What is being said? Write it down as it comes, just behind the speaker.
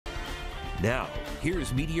Now,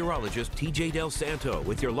 here's meteorologist TJ Del Santo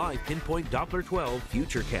with your live Pinpoint Doppler 12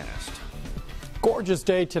 Futurecast. Gorgeous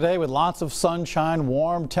day today with lots of sunshine,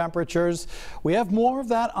 warm temperatures. We have more of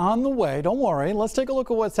that on the way. Don't worry. Let's take a look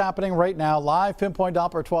at what's happening right now. Live Pinpoint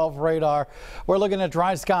Doppler 12 radar. We're looking at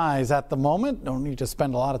dry skies at the moment. Don't need to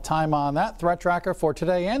spend a lot of time on that. Threat tracker for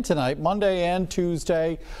today and tonight, Monday and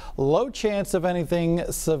Tuesday. Low chance of anything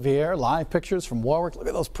severe. Live pictures from Warwick. Look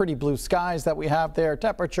at those pretty blue skies that we have there.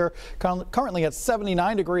 Temperature currently at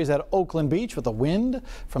 79 degrees at Oakland Beach with a wind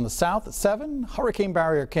from the south at 7. Hurricane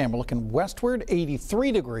barrier cam. We're looking westward.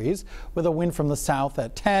 83 degrees with a wind from the south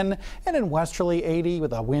at 10, and in westerly 80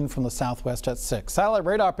 with a wind from the southwest at 6. Satellite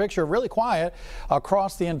radar picture really quiet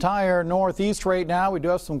across the entire northeast right now. We do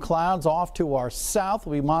have some clouds off to our south.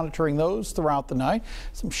 We'll be monitoring those throughout the night.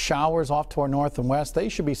 Some showers off to our north and west. They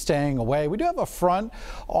should be staying away. We do have a front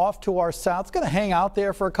off to our south. It's going to hang out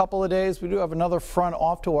there for a couple of days. We do have another front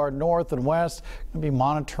off to our north and west. We'll be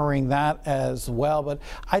monitoring that as well. But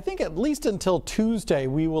I think at least until Tuesday,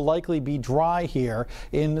 we will likely be dry here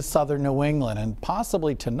in southern New England, and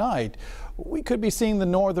possibly tonight we could be seeing the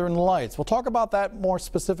northern lights. We'll talk about that more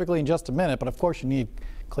specifically in just a minute, but of course you need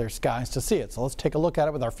clear skies to see it. So let's take a look at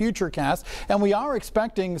it with our Futurecast. And we are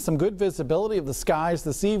expecting some good visibility of the skies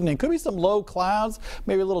this evening. Could be some low clouds,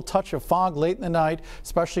 maybe a little touch of fog late in the night,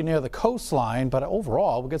 especially near the coastline. But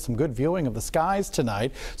overall, we'll get some good viewing of the skies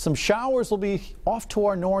tonight. Some showers will be off to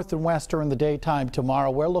our north and west during the daytime tomorrow.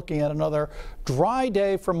 We're looking at another dry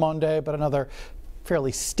day for Monday, but another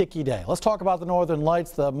fairly sticky day. Let's talk about the northern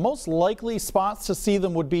lights. The most likely spots to see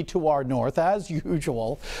them would be to our north, as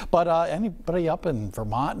usual. But anybody up in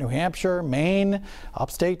Vermont, New Hampshire, Maine,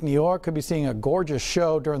 upstate New York could be seeing a gorgeous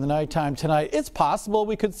show during the nighttime tonight. It's possible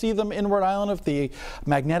we could see them in Rhode Island if the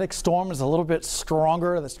magnetic storm is a little bit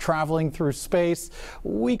stronger that's traveling through space.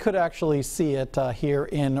 We could actually see it here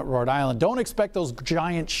in Rhode Island. Don't expect those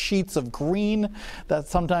giant sheets of green that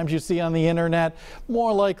sometimes you see on the internet.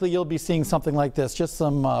 More likely you'll be seeing something like this. Just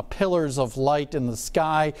some pillars of light in the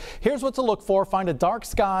sky. Here's what to look for. Find a dark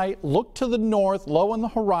sky, look to the north, low on the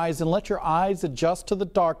horizon, let your eyes adjust to the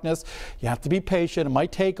darkness. You have to be patient. It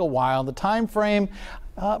might take a while. The time frame,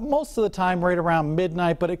 most of the time right around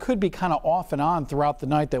midnight, but it could be kind of off and on throughout the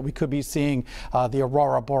night that we could be seeing the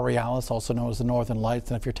aurora borealis, also known as the northern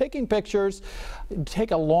lights. And if you're taking pictures,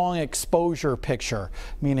 take a long exposure picture,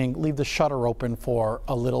 meaning leave the shutter open for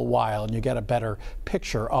a little while and you get a better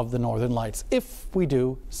picture of the northern lights if we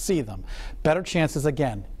do see them. Better chances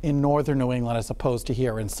again in northern New England as opposed to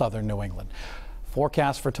here in southern New England.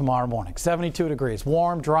 Forecast for tomorrow morning, 72 degrees,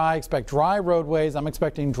 warm, dry, expect dry roadways. I'm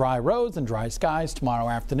expecting dry roads and dry skies tomorrow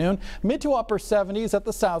afternoon. Mid to upper 70s at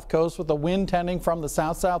the south coast with the wind tending from the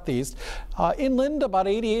south-southeast. Inland about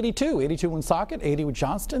 80, 82 in Socket, 80 with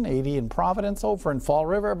Johnston, 80 in Providence. Over in Fall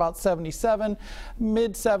River about 77,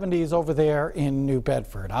 mid 70s over there in New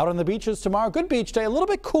Bedford. Out on the beaches tomorrow, good beach day, a little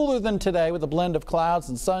bit cooler than today with a blend of clouds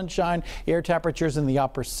and sunshine. Air temperatures in the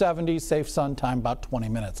upper 70s, safe sun time about 20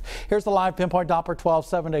 minutes. Here's the live Pinpoint Doppler 12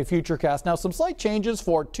 7-day Futurecast. Now some slight changes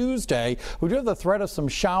for Tuesday. We do have the threat of some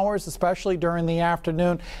showers, especially during the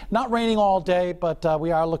afternoon. Not raining all day, but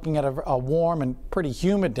we are looking at a warm and pretty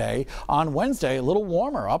humid day. On Wednesday, a little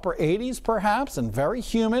warmer, upper 80s perhaps, and very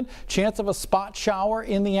humid. Chance of a spot shower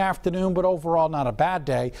in the afternoon, but overall not a bad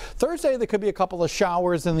day. Thursday, there could be a couple of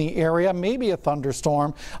showers in the area, maybe a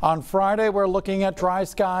thunderstorm. On Friday, we're looking at dry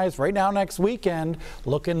skies. Right now, next weekend,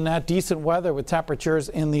 looking at decent weather with temperatures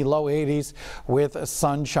in the low 80s with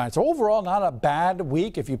sunshine. So overall, not a bad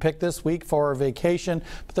week if you pick this week for a vacation,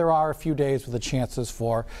 but there are a few days with the chances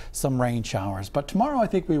for some rain showers. But tomorrow, I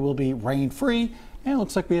think we will be rain-free, and it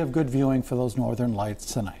looks like we have good viewing for those northern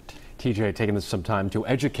lights tonight. TJ, taking some time to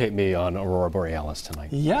educate me on aurora borealis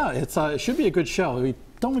tonight. Yeah, it should be a good show. We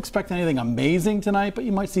don't expect anything amazing tonight, but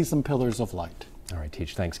you might see some pillars of light. All right,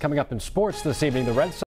 Teach, thanks. Coming up in sports this evening, the Red Sox